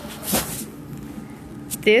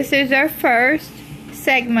this is our first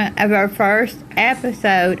segment of our first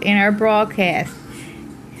episode in our broadcast.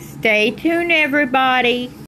 Stay tuned, everybody.